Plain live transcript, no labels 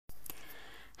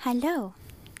Hello,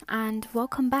 and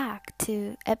welcome back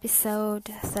to episode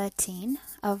 13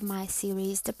 of my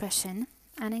series Depression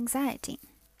and Anxiety.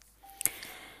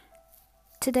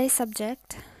 Today's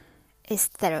subject is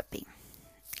therapy.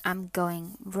 I'm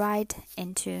going right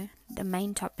into the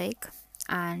main topic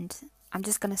and I'm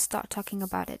just going to start talking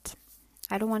about it.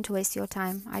 I don't want to waste your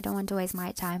time. I don't want to waste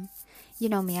my time. You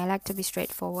know me, I like to be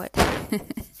straightforward.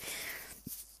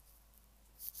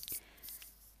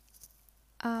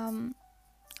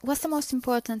 What's the most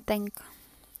important thing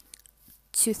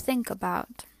to think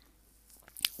about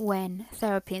when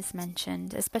therapy is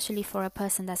mentioned, especially for a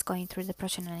person that's going through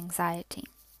depression and anxiety?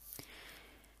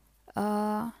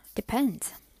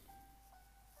 Depends.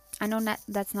 I know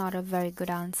that's not a very good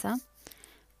answer,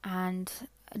 and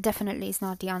definitely it's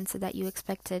not the answer that you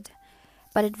expected,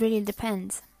 but it really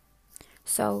depends.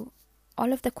 So,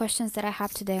 all of the questions that I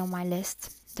have today on my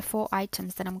list, the 4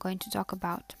 items that I'm going to talk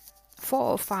about, 4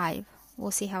 or 5, we'll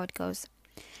see how it goes.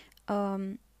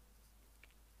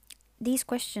 These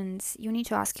questions you need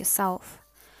to ask yourself,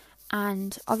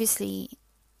 and obviously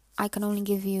I can only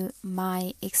give you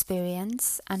my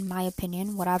experience and my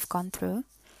opinion, what I've gone through,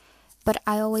 but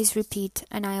I always repeat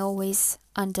and I always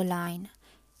underline,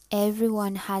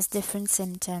 everyone has different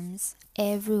symptoms,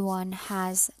 everyone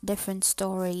has different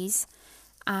stories,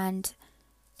 and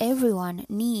everyone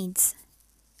needs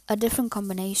a different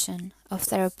combination of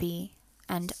therapy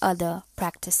and other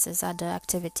practices, other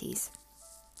activities.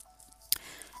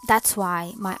 That's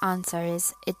why my answer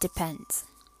is it depends.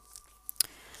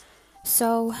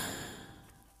 So,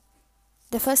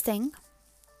 the first thing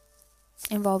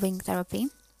involving therapy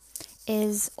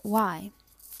is why.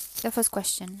 The first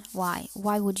question, why?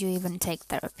 Why would you even take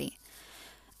therapy?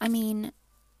 I mean,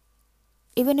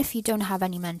 even if you don't have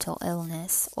any mental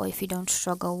illness or if you don't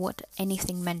struggle with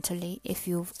anything mentally, if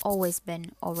you've always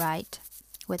been alright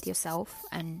with yourself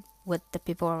and with the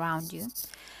people around you,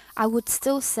 I would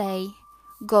still say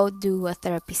go do a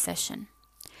therapy session.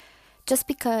 Just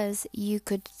because you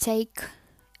could take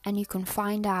and you can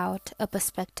find out a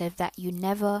perspective that you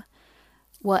never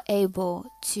were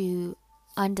able to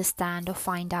understand or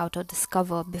find out or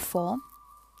discover before,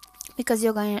 because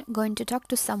you're going to talk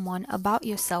to someone about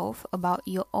yourself, about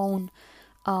your own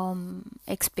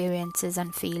experiences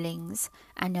and feelings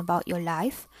and about your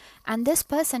life, and this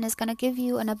person is going to give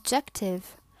you an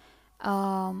objective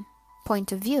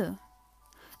point of view,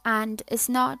 and it's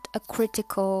not a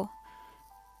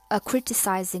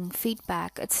criticizing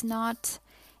feedback. It's not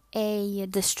a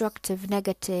destructive,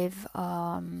 negative,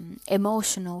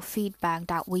 emotional feedback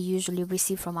that we usually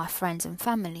receive from our friends and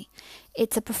family.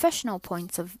 It's a professional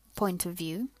point of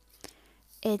view.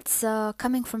 It's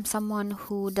coming from someone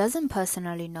who doesn't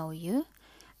personally know you,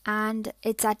 and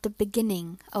it's at the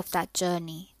beginning of that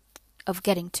journey of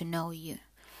getting to know you.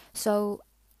 So,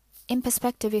 in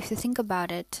perspective, if you think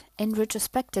about it, in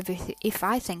retrospective, if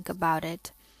I think about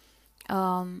it,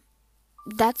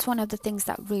 that's one of the things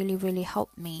that really, really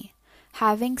helped me.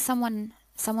 Having someone's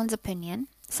opinion,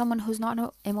 someone who's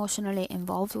not emotionally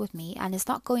involved with me and is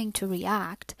not going to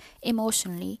react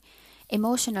emotionally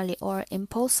or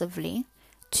impulsively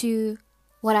to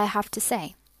what I have to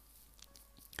say.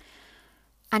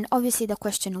 And obviously the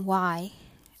question why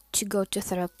to go to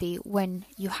therapy when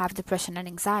you have depression and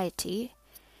anxiety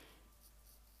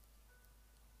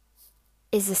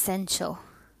is essential.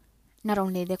 Not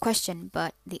only the question,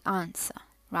 but the answer,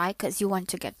 right? Because you want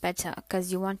to get better,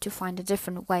 because you want to find a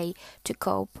different way to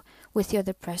cope with your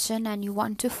depression, and you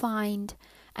want to find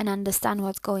and understand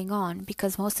what's going on,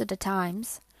 because most of the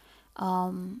times,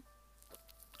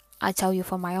 I tell you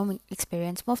from my own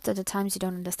experience, most of the times you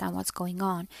don't understand what's going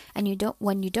on, and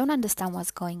when you don't understand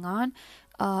what's going on,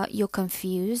 you're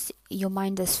confused, your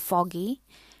mind is foggy,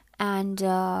 and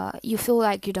you feel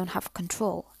like you don't have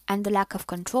control, and the lack of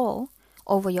control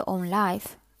over your own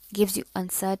life gives you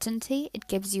uncertainty, it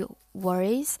gives you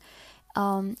worries,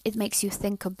 it makes you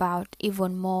think about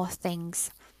even more things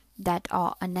that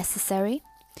are unnecessary,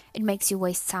 it makes you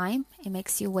waste time, it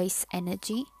makes you waste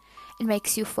energy, it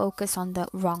makes you focus on the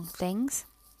wrong things,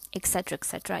 etc.,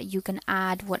 etc. You can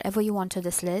add whatever you want to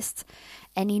this list,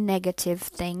 any negative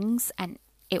things, and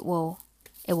it will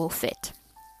fit.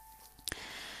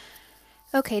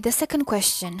 Okay, the second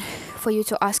question for you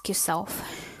to ask yourself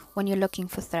when you're looking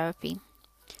for therapy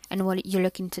and when you're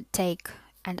looking to take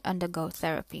and undergo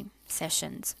therapy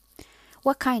sessions.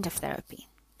 What kind of therapy?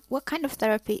 What kind of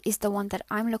therapy is the one that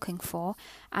I'm looking for,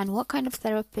 and what kind of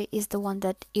therapy is the one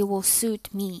that it will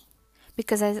suit me?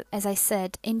 Because as I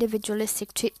said,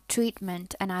 individualistic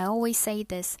treatment, and I always say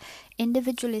this,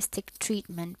 individualistic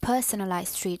treatment,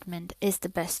 personalized treatment is the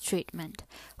best treatment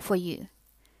for you.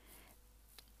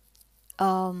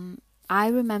 I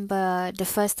remember the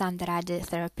first time that I did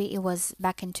therapy, it was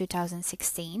back in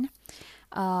 2016.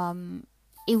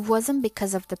 It wasn't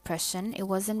because of depression, it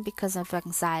wasn't because of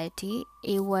anxiety,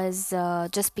 it was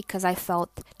just because I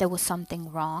felt there was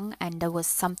something wrong and there was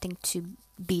something to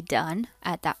be done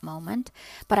at that moment.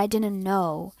 But I didn't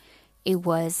know it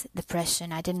was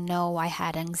depression, I didn't know I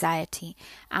had anxiety.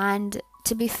 And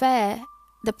to be fair,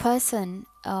 the person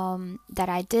that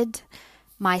I did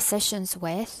my sessions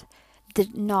with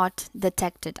did not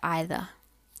detect it either.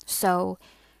 So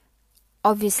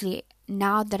obviously,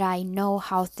 now that I know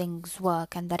how things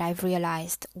work and that I've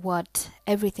realized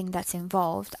everything that's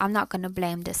involved, I'm not going to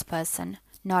blame this person,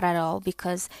 not at all,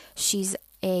 because she's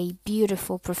a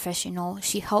beautiful professional.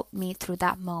 She helped me through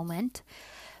that moment,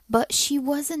 but she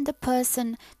wasn't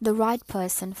the right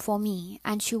person for me,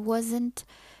 and she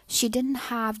didn't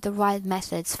have the right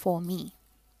methods for me.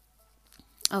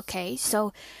 Okay,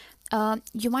 so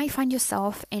you might find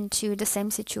yourself into the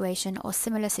same situation or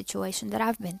similar situation that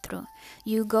I've been through.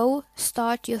 You go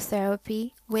start your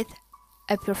therapy with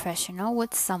a professional,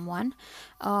 with someone.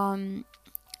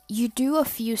 You do a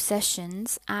few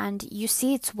sessions and you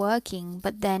see it's working,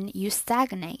 but then you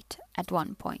stagnate at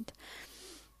one point.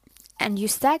 And you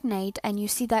stagnate and you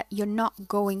see that you're not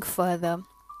going further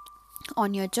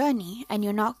on your journey, and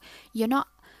you're not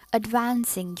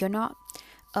advancing, you're not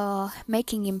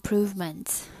making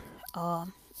improvements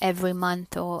every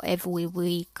month or every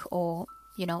week or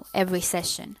every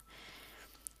session.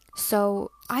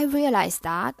 So I realized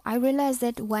that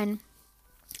when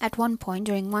at one point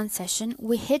during one session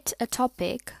we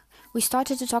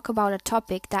started to talk about a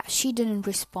topic that she didn't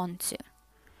respond to,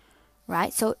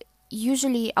 right? So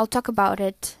usually, I'll talk about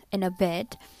it in a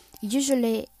bit,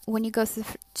 usually when you go to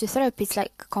therapy, it's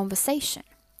like a conversation,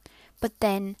 but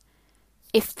then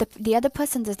if the other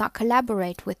person does not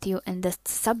collaborate with you in the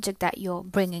subject that you're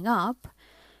bringing up,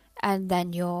 and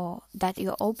then you're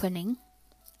opening,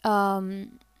 there's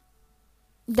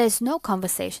no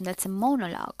conversation. That's a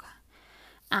monologue,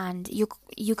 and you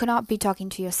cannot be talking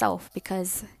to yourself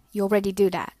because you already do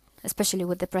that. Especially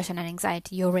with depression and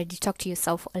anxiety, you already talk to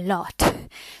yourself a lot,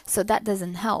 so that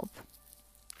doesn't help.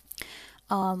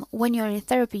 When you're in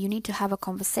therapy, you need to have a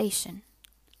conversation,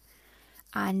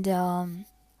 and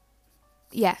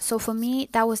so for me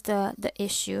that was the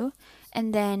issue.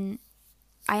 And then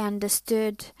I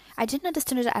didn't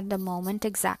understand it at the moment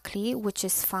exactly, which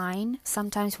is fine.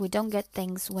 Sometimes we don't get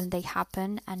things when they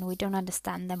happen and we don't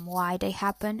understand them, why they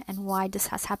happen and why this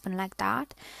has happened like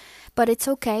that, but it's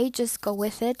okay, just go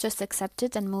with it, just accept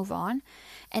it and move on.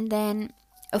 And then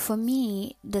for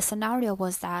me, the scenario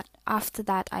was that after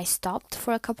that I stopped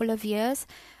for a couple of years,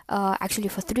 actually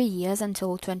for 3 years,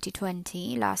 until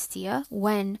 2020, last year,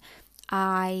 when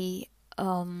I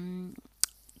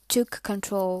took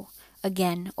control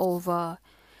again over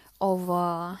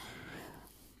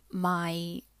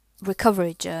my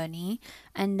recovery journey,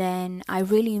 and then I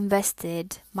really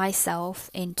invested myself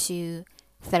into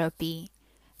therapy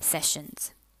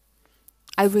sessions.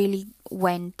 I really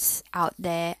went out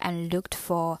there and looked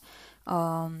for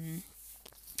a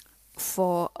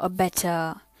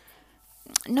better,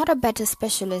 not a better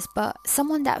specialist, but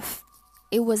someone that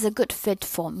it was a good fit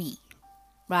for me,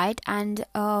 right? And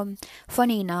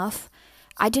funny enough,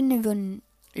 I didn't even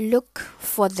look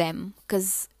for them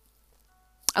because,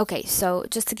 okay, so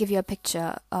just to give you a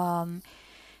picture,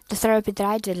 the therapy that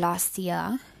I did last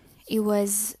year, it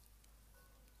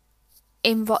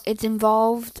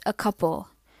involved a couple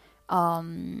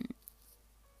of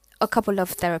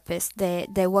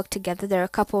therapists. They work together. They're a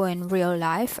couple in real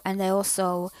life, and they're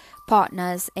also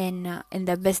partners in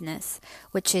their business,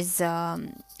 which is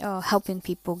helping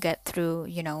people get through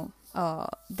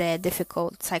their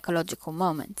difficult psychological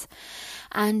moments.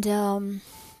 And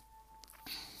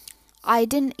I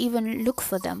didn't even look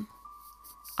for them.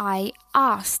 I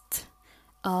asked.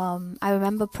 I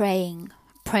remember praying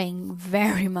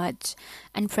very much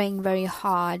and praying very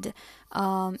hard,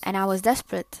 and I was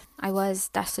desperate.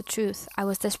 That's the truth. I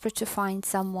was desperate to find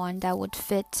someone that would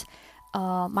fit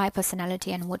my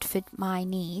personality and would fit my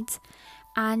needs.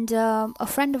 And a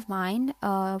friend of mine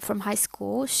from high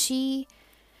school, she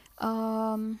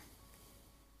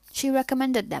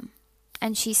recommended them,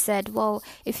 and she said, well,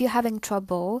 if you're having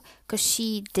trouble, because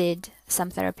she did some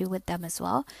therapy with them as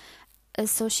well,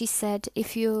 so she said,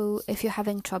 if you're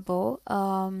having trouble,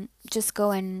 just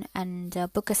go in and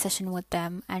book a session with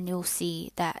them, and you'll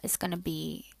see that it's gonna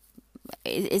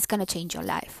change your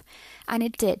life. And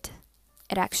it did.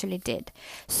 It actually did.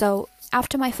 So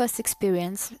after my first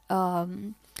experience,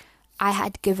 I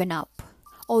had given up.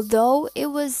 Although it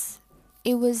was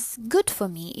it was good for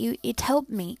me. It helped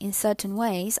me in certain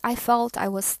ways. I felt I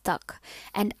was stuck,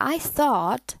 and I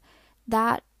thought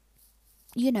that,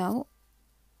 that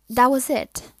was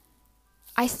it.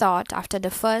 I thought after the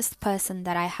first person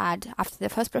that I had, after the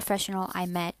first professional I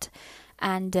met,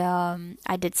 and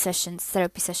I did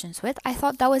therapy sessions with, I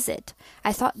thought that was it.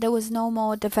 I thought there was no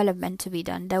more development to be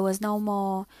done. There was no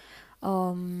more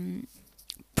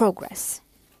progress.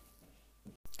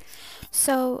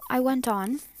 So I went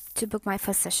on to book my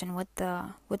first session with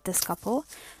this couple,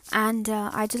 and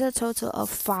I did a total of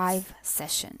 5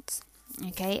 sessions.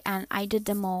 Okay, and I did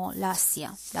them all last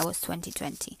year. That was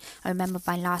 2020. I remember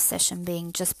my last session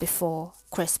being just before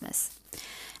Christmas,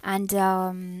 and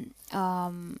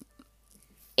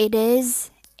it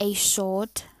is a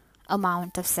short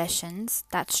amount of sessions.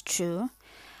 That's true,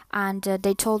 and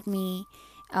they told me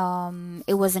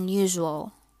it was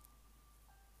unusual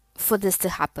for this to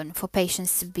happen, for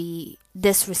patients to be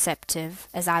this receptive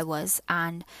as I was,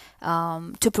 and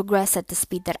to progress at the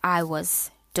speed that I was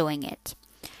doing it.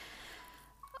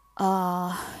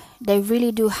 They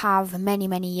really do have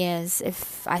many years,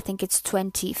 if I think it's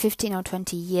 15 or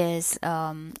 20 years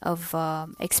of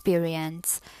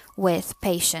experience with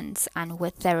patients and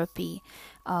with therapy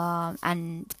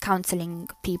and counseling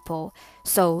people,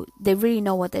 so they really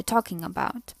know what they're talking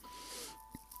about.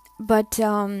 But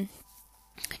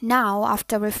now,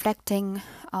 after reflecting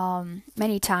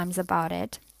many times about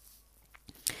it,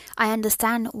 I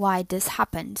understand why this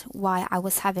happened, why I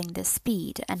was having this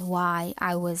speed, and why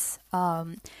I was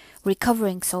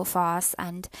recovering so fast,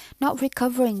 and not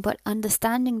recovering but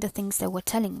understanding the things they were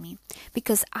telling me,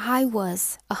 because I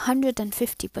was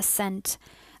 150%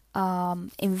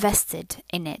 invested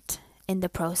in it, in the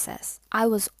process. I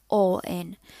was all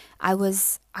in. I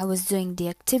was doing the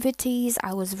activities,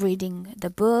 I was reading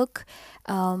the book,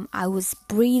 I was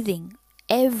breathing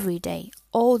every day,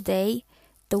 all day,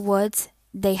 the words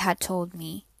they had told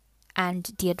me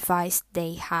and the advice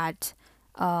they had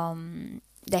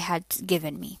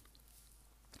given me.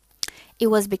 It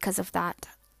was because of that.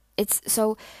 It's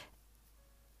so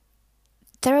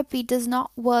therapy does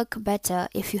not work better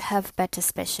if you have better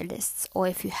specialists, or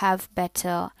if you have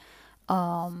better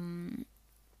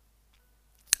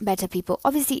people.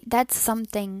 Obviously, that's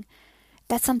something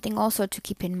also to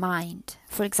keep in mind.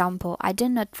 For example, I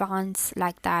didn't advance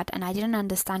like that, and I didn't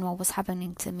understand what was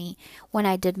happening to me when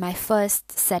I did my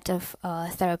first set of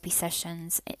therapy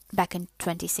sessions back in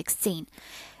 2016.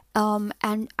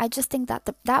 And I just think that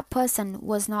that person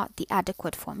was not the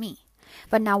adequate for me.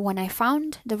 But now when I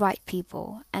found the right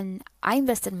people, and I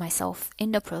invested myself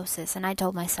in the process, and I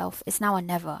told myself, it's now or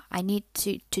never. I need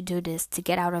to do this to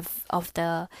get out of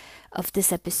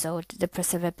this episode, the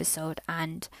depressive episode,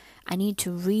 and I need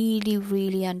to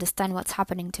really understand what's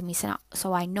happening to me,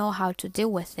 so I know how to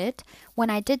deal with it. When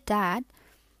I did that,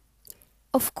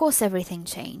 of course everything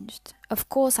changed. Of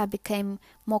course I became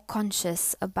more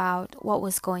conscious about what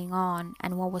was going on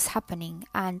and what was happening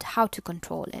and how to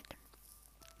control it.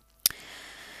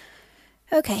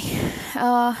 Okay,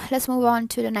 let's move on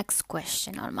to the next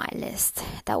question on my list.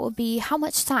 That will be, how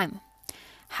much time?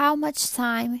 How much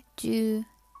time do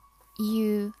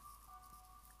you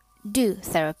do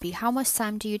therapy? How much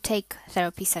time do you take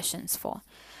therapy sessions for?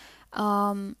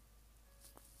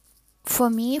 For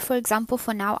me, for example,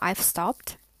 for now, I've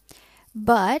stopped.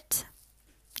 But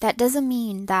that doesn't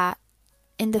mean that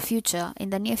in the future, in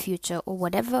the near future, or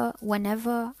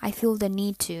whenever I feel the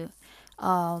need to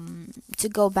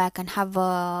go back and have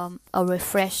a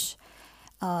refresh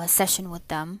session with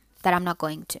them, that I'm not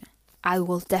going to. I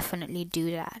will definitely do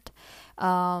that.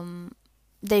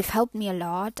 They've helped me a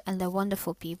lot, and they're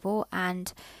wonderful people,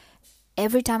 and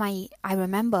every time I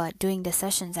remember doing the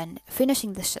sessions and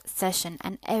finishing the session,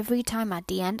 and every time at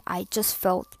the end I just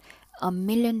felt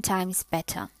 1,000,000 times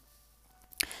better.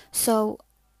 So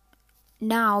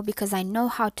now, because I know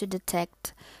how to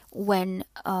detect when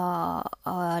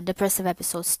a depressive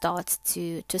episode starts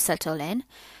to settle in,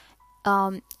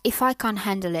 if I can't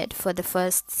handle it for the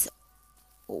first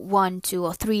 1, 2,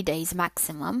 or 3 days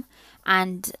maximum,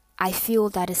 and I feel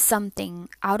that is something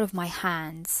out of my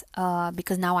hands,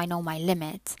 because now I know my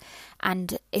limits,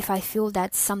 and if I feel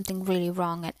that's something really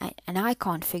wrong and I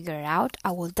can't figure it out,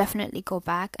 I will definitely go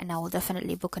back, and I will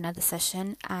definitely book another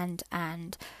session and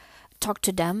talk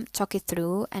to them, talk it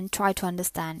through, and try to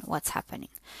understand what's happening.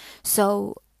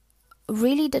 So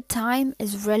really the time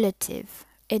is relative.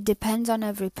 It depends on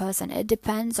every person. It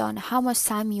depends on how much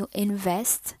time you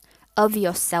invest of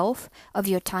yourself, of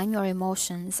your time, your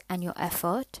emotions, and your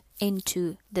effort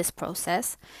into this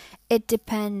process. It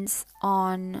depends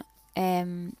on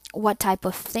what type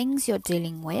of things you're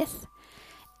dealing with.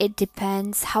 It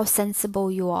depends how sensible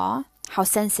you are, how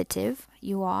sensitive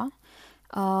you are.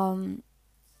 And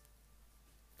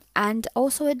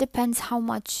also it depends how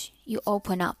much you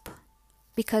open up,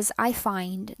 because I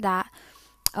find that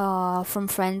from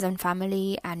friends and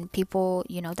family and people,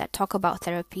 that talk about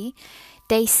therapy,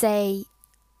 they say,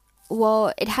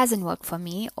 well, it hasn't worked for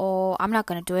me, or I'm not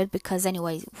going to do it because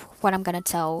anyway, what I'm going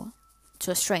to tell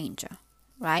to a stranger,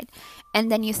 right? And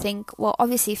then you think, well,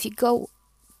 obviously if you go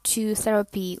to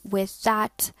therapy with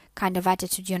that kind of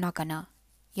attitude, you're not gonna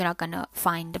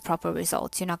find the proper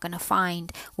results. You're not gonna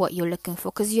find what you're looking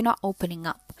for, because you're not opening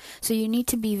up. So you need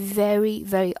to be very,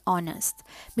 very honest,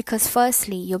 because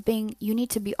firstly, you need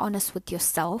to be honest with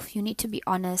yourself. You need to be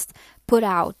honest. Put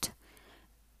out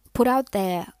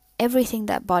there everything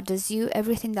that bothers you,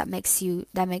 everything that makes you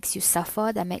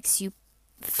suffer, that makes you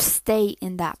stay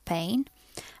in that pain,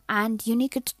 and you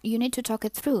need to talk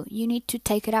it through. You need to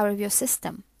take it out of your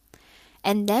system.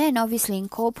 And then obviously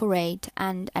incorporate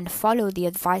and follow the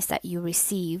advice that you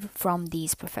receive from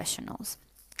these professionals.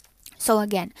 So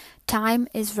again, time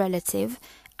is relative,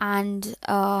 and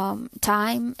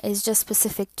time is just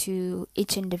specific to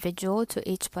each individual, to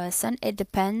each person. It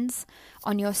depends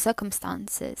on your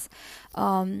circumstances.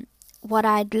 What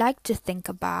I'd like to think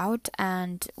about,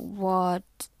 and what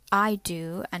I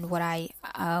do, and what I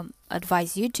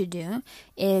advise you to do,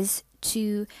 is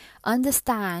to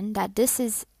understand that this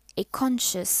is a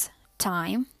conscious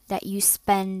time that you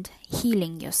spend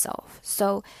healing yourself.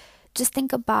 So just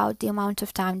think about the amount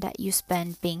of time that you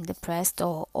spend being depressed,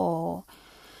 or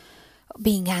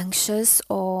being anxious,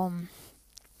 or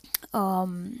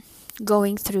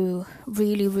going through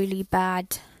really, really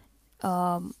bad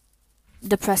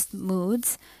depressed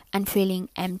moods, and feeling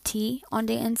empty on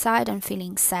the inside, and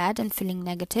feeling sad, and feeling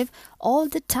negative all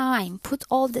the time. Put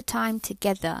all the time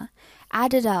together,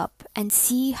 add it up, and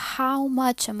see how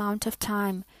much amount of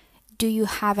time do you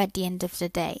have at the end of the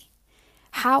day.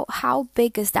 How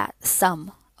big is that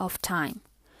sum of time?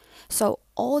 So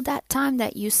all that time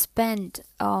that you spend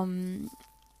being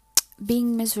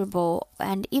miserable,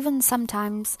 and even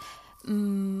sometimes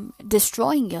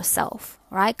destroying yourself,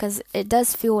 right? Because it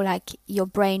does feel like your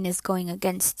brain is going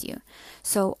against you.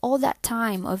 So all that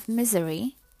time of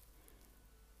misery,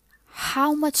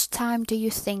 how much time do you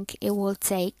think it will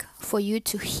take for you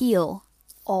to heal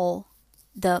all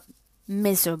the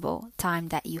miserable time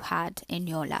that you had in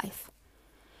your life?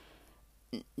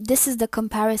 This is the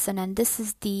comparison, and this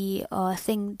is the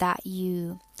thing that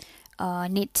you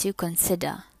need to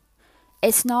consider.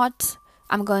 It's not,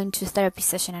 I'm going to therapy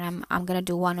session and I'm going to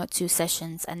do 1 or 2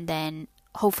 sessions and then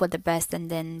hope for the best, and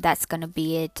then that's going to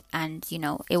be it, and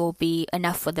it will be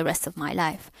enough for the rest of my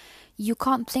life. You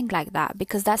can't think like that,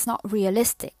 because that's not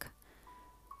realistic.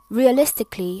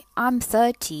 Realistically, I'm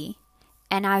 30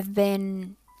 and I've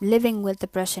been living with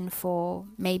depression for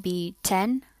maybe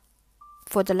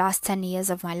for the last 10 years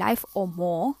of my life or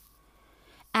more,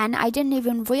 and I didn't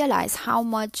even realize how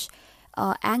much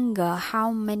anger,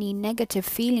 how many negative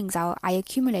feelings I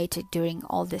accumulated during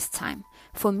all this time.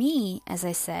 For me, as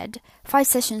I said, 5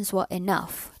 sessions were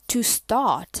enough to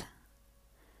start.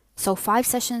 So 5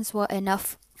 sessions were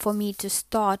enough for me to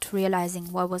start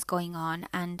realizing what was going on,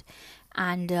 and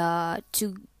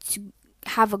to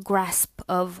have a grasp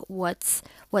of what's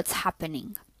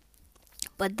happening.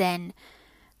 But then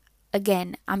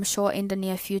again, I'm sure in the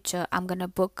near future I'm gonna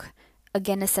book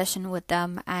again a session with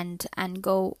them and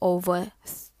go over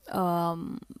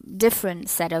different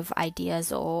set of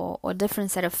ideas, or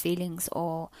different set of feelings,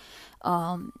 or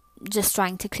just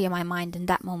trying to clear my mind in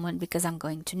that moment, because I'm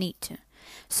going to need to.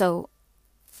 So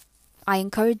I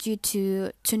encourage you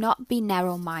to not be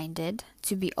narrow-minded,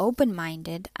 to be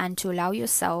open-minded, and to allow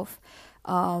yourself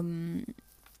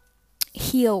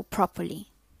heal properly.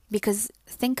 Because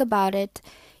think about it,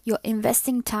 you're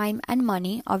investing time and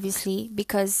money, obviously,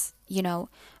 because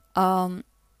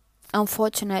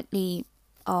unfortunately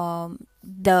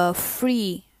the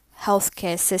free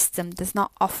healthcare system does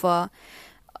not offer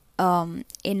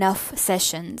enough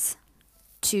sessions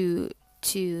to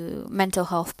mental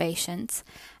health patients,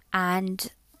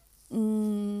 and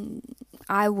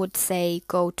I would say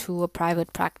go to a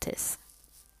private practice,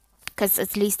 because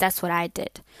at least that's what I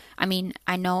did. I mean,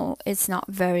 I know it's not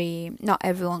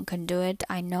everyone can do it.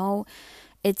 I know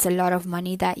it's a lot of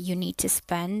money that you need to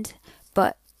spend,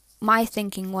 but my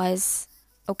thinking was,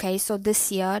 okay, so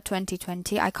this year,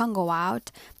 2020, I can't go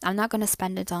out. I'm not going to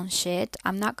spend it on shit.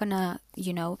 I'm not going to,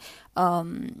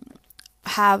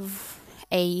 have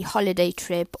a holiday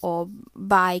trip or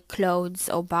buy clothes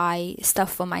or buy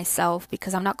stuff for myself,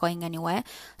 because I'm not going anywhere.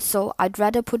 So I'd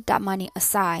rather put that money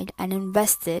aside and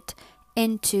invest it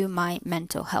into my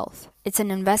mental health. It's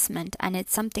an investment, and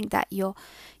it's something that you're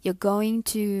going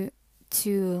to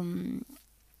to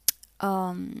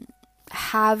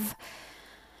have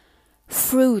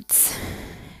fruits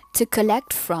to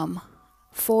collect from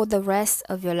for the rest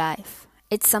of your life.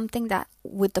 It's something that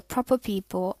with the proper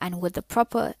people and with the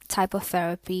proper type of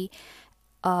therapy,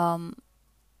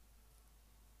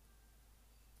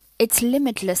 it's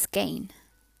limitless gain.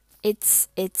 It's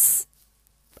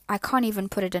I can't even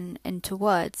put it into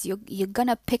words. You're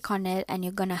gonna pick on it and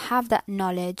you're gonna have that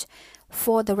knowledge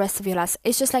for the rest of your life.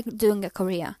 It's just like doing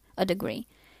a degree.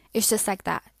 It's just like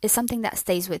that. It's something that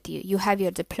stays with you. You have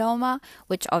your diploma,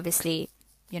 which obviously,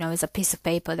 is a piece of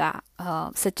paper, that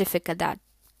certificate that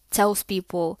tells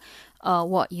people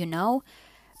what you know.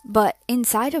 But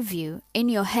inside of you, in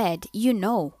your head, you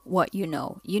know what you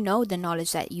know. You know the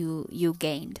knowledge that you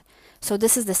gained. So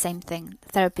this is the same thing.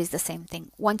 Therapy is the same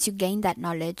thing. Once you gain that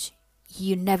knowledge,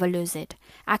 you never lose it.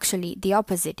 Actually, the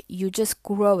opposite. You just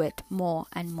grow it more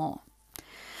and more.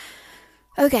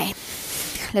 Okay,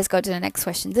 let's go to the next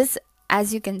question. This,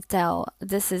 as you can tell,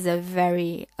 this is a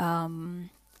very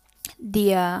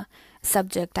dear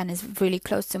subject and is really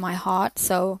close to my heart.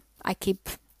 So I keep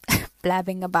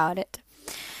blabbing about it.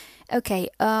 Okay,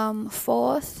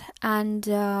 fourth and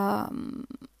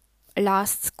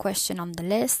last question on the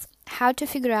list: how to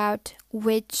figure out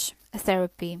which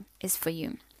therapy is for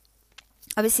you.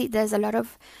 Obviously, there's a lot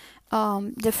of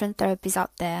different therapies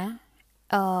out there.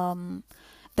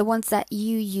 The ones that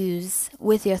you use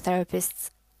with your therapists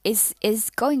is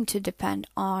going to depend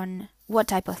on what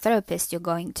type of therapist you're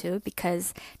going to,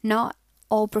 because not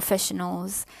all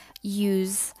professionals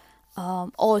use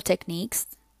all techniques,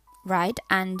 right?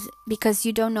 And because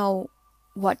you don't know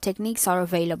what techniques are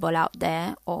available out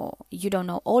there, or you don't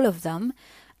know all of them,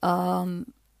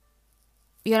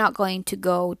 you're not going to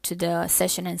go to the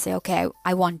session and say, okay,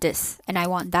 I want this and I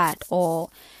want that. Or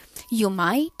you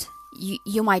might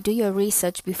do your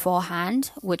research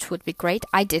beforehand, which would be great.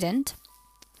 I didn't.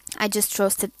 I just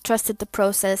trusted the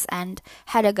process and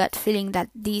had a gut feeling that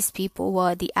these people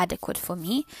were the adequate for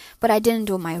me, but I didn't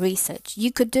do my research.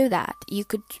 You could do that. You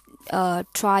could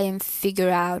try and figure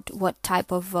out what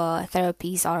type of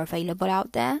therapies are available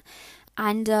out there,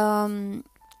 and the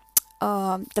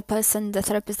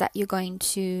therapist that you're going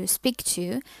to speak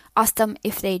to, ask them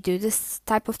if they do this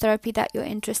type of therapy that you're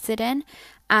interested in,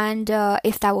 and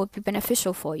if that would be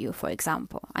beneficial for you, for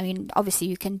example. I mean, obviously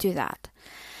you can do that.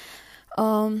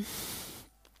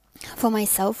 For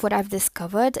myself, what I've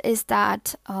discovered is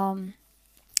that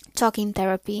talking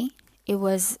therapy, it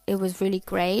was really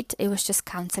great. It was just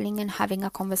counseling and having a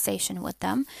conversation with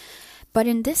them. But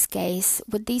in this case,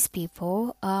 with these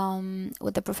people,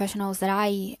 with the professionals that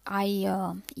I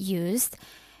used,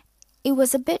 it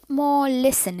was a bit more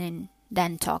listening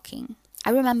than talking.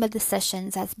 I remember the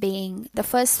sessions as being the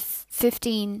first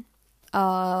 15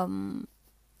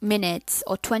 minutes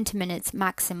or 20 minutes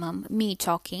maximum, me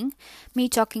talking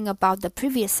about the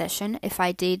previous session, if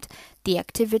I did the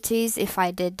activities, if I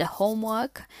did the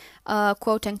homework,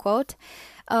 quote unquote,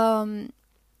 and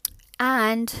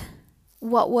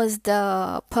what was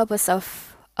the purpose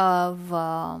of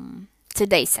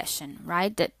today's session,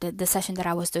 right? The session that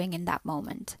I was doing in that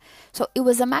moment. So it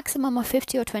was a maximum of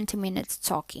 50 or 20 minutes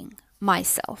talking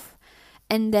myself,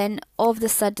 and then all of a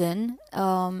sudden,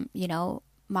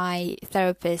 my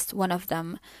therapist, one of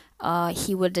them,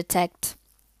 he would detect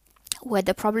where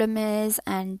the problem is,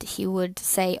 and he would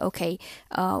say, okay,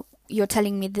 you're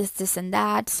telling me this and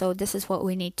that, so this is what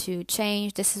we need to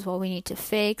change, this is what we need to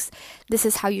fix, this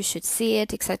is how you should see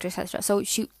it, etc., etc. So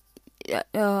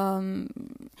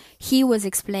he was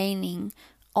explaining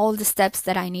all the steps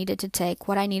that I needed to take,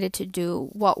 what I needed to do,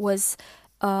 what were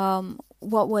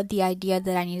the idea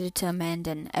that I needed to amend,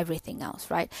 and everything else,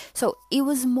 right? So it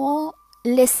was more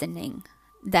listening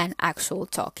than actual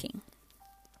talking.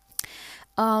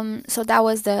 So that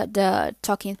was the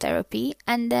talking therapy.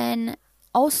 And then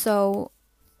also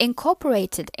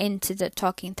incorporated into the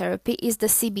talking therapy is the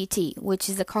CBT, which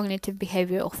is the cognitive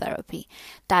behavioral therapy.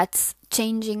 That's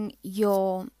changing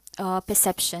your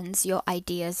perceptions, your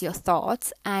ideas, your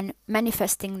thoughts, and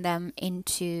manifesting them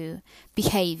into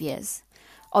behaviors.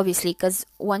 Obviously, because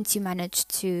once you manage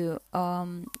to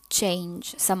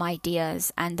change some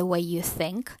ideas and the way you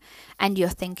think and your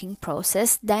thinking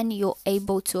process, then you're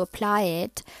able to apply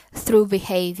it through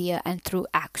behavior and through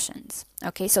actions.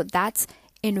 Okay, so that's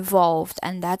involved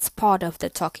and that's part of the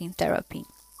talking therapy.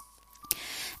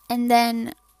 And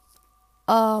then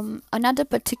another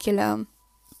particular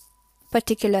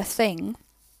thing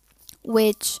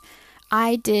which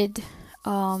I did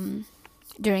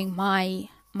during my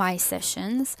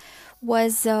sessions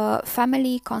was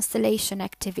family constellation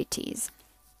activities.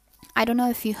 I don't know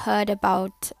if you heard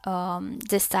about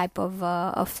this type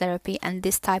of therapy and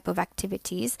this type of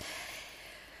activities.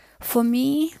 For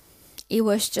me, it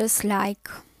was just like,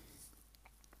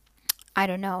 I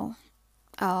don't know,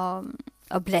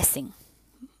 a blessing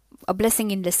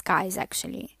in disguise,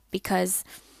 actually, because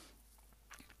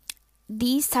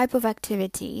these type of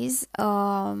activities,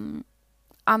 I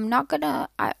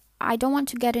don't want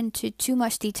to get into too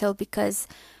much detail because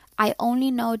I only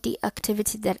know the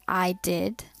activity that I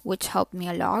did, which helped me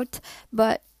a lot.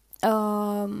 But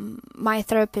my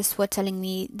therapists were telling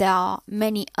me there are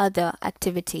many other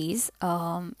activities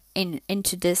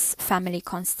into this family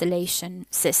constellation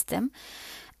system,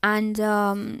 and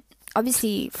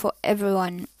obviously for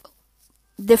everyone,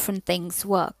 different things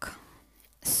work.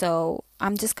 So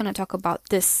I'm just gonna talk about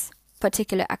this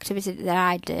particular activity that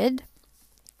I did.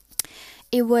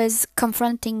 It was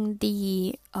confronting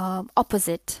the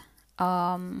opposite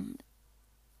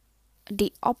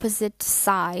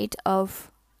side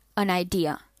of an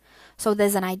idea. So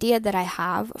there's an idea that I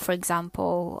have, for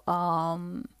example, I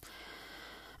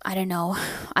don't know,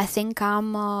 I think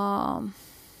I'm not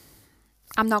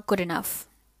good enough.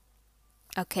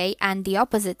 Okay, and the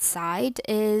opposite side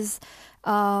is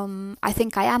I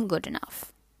think I am good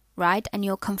enough, right? And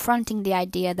you're confronting the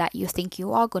idea that you think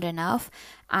you are good enough,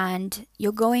 and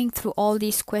you're going through all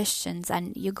these questions,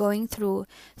 and you're going through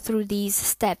these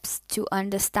steps to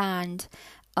understand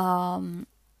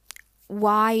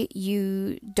why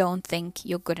you don't think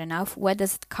you're good enough, where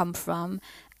does it come from,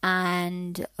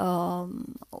 and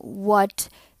what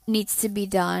needs to be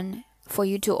done for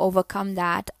you to overcome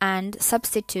that, and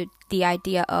substitute the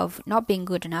idea of not being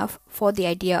good enough for the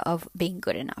idea of being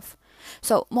good enough.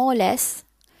 So more or less,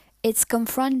 it's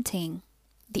confronting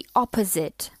the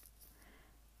opposite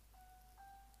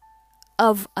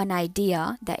of an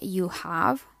idea that you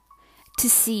have, to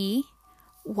see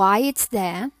why it's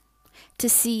there, to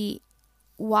see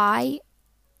why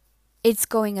it's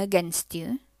going against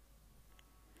you,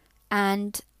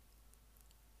 and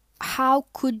how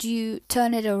could you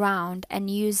turn it around and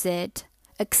use it,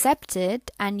 accept it,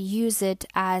 and use it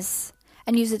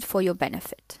for your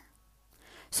benefit.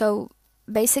 So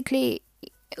basically,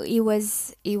 it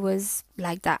was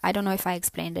like that. I don't know if I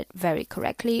explained it very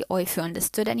correctly or if you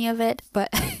understood any of it, but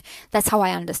that's how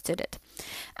I understood it.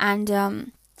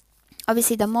 And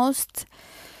obviously the most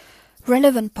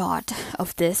relevant part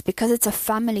of this, because it's a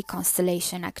family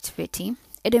constellation activity,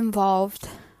 it involved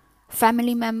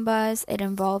family members, it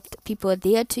involved people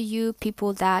dear to you,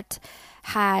 people that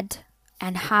had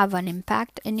and have an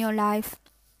impact in your life.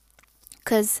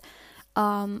 Because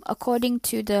according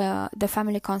to the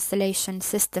family constellation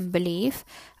system belief,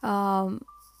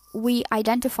 we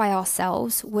identify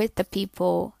ourselves with the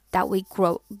people that we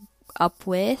grow up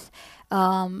with,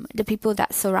 the people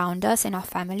that surround us in our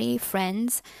family,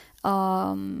 friends,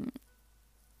 and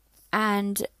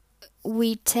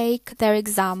we take their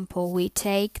example, we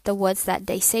take the words that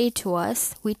they say to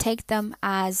us, we take them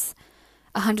as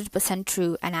 100%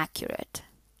 true and accurate.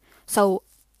 So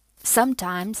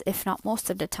sometimes, if not most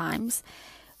of the times,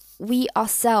 we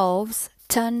ourselves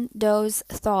turn those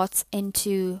thoughts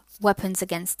into weapons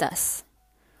against us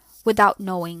without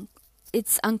knowing.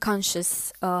 It's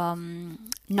unconscious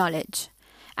knowledge,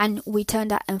 and we turn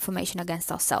that information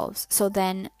against ourselves. So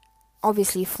then,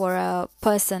 obviously, for a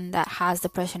person that has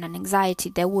depression and anxiety,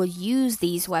 they will use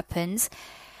these weapons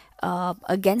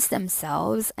against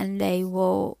themselves, and they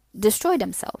will destroy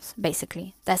themselves,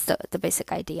 basically. That's the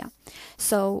basic idea.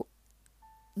 So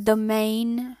the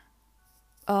main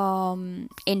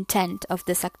intent of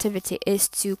this activity is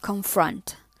to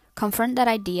confront that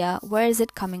idea. Where is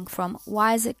it coming from?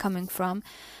 Why is it coming from?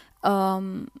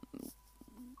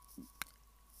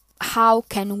 How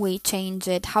can we change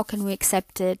it? How can we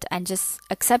accept it? And just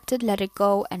accept it, let it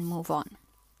go, and move on.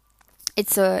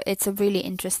 It's a really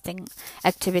interesting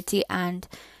activity, and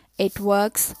it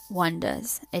works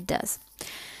wonders. It does.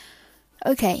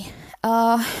 Okay.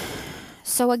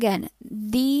 So again,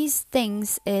 these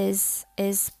things is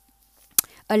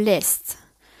a list.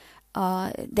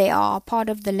 They are part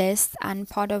of the list and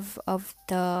part of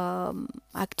the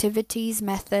activities,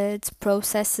 methods,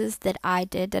 processes that I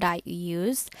did, that I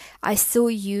used. I still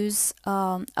use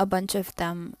a bunch of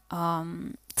them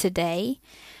today,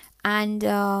 and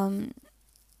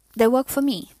they work for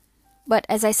me. But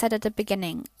as I said at the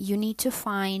beginning, you need to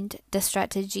find the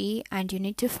strategy, and you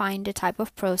need to find the type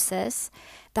of process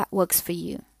that works for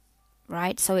you,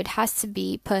 right? So it has to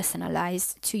be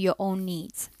personalized to your own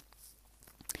needs.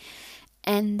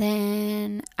 And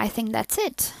then I think that's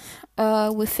it.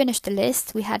 We finished the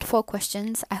list. We had 4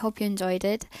 questions. I hope you enjoyed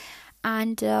it.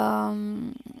 And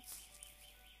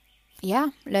yeah,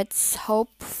 let's hope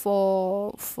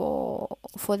for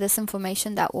this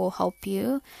information that will help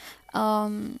you.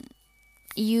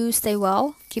 You stay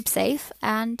well, keep safe,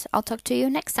 and I'll talk to you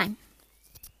next time.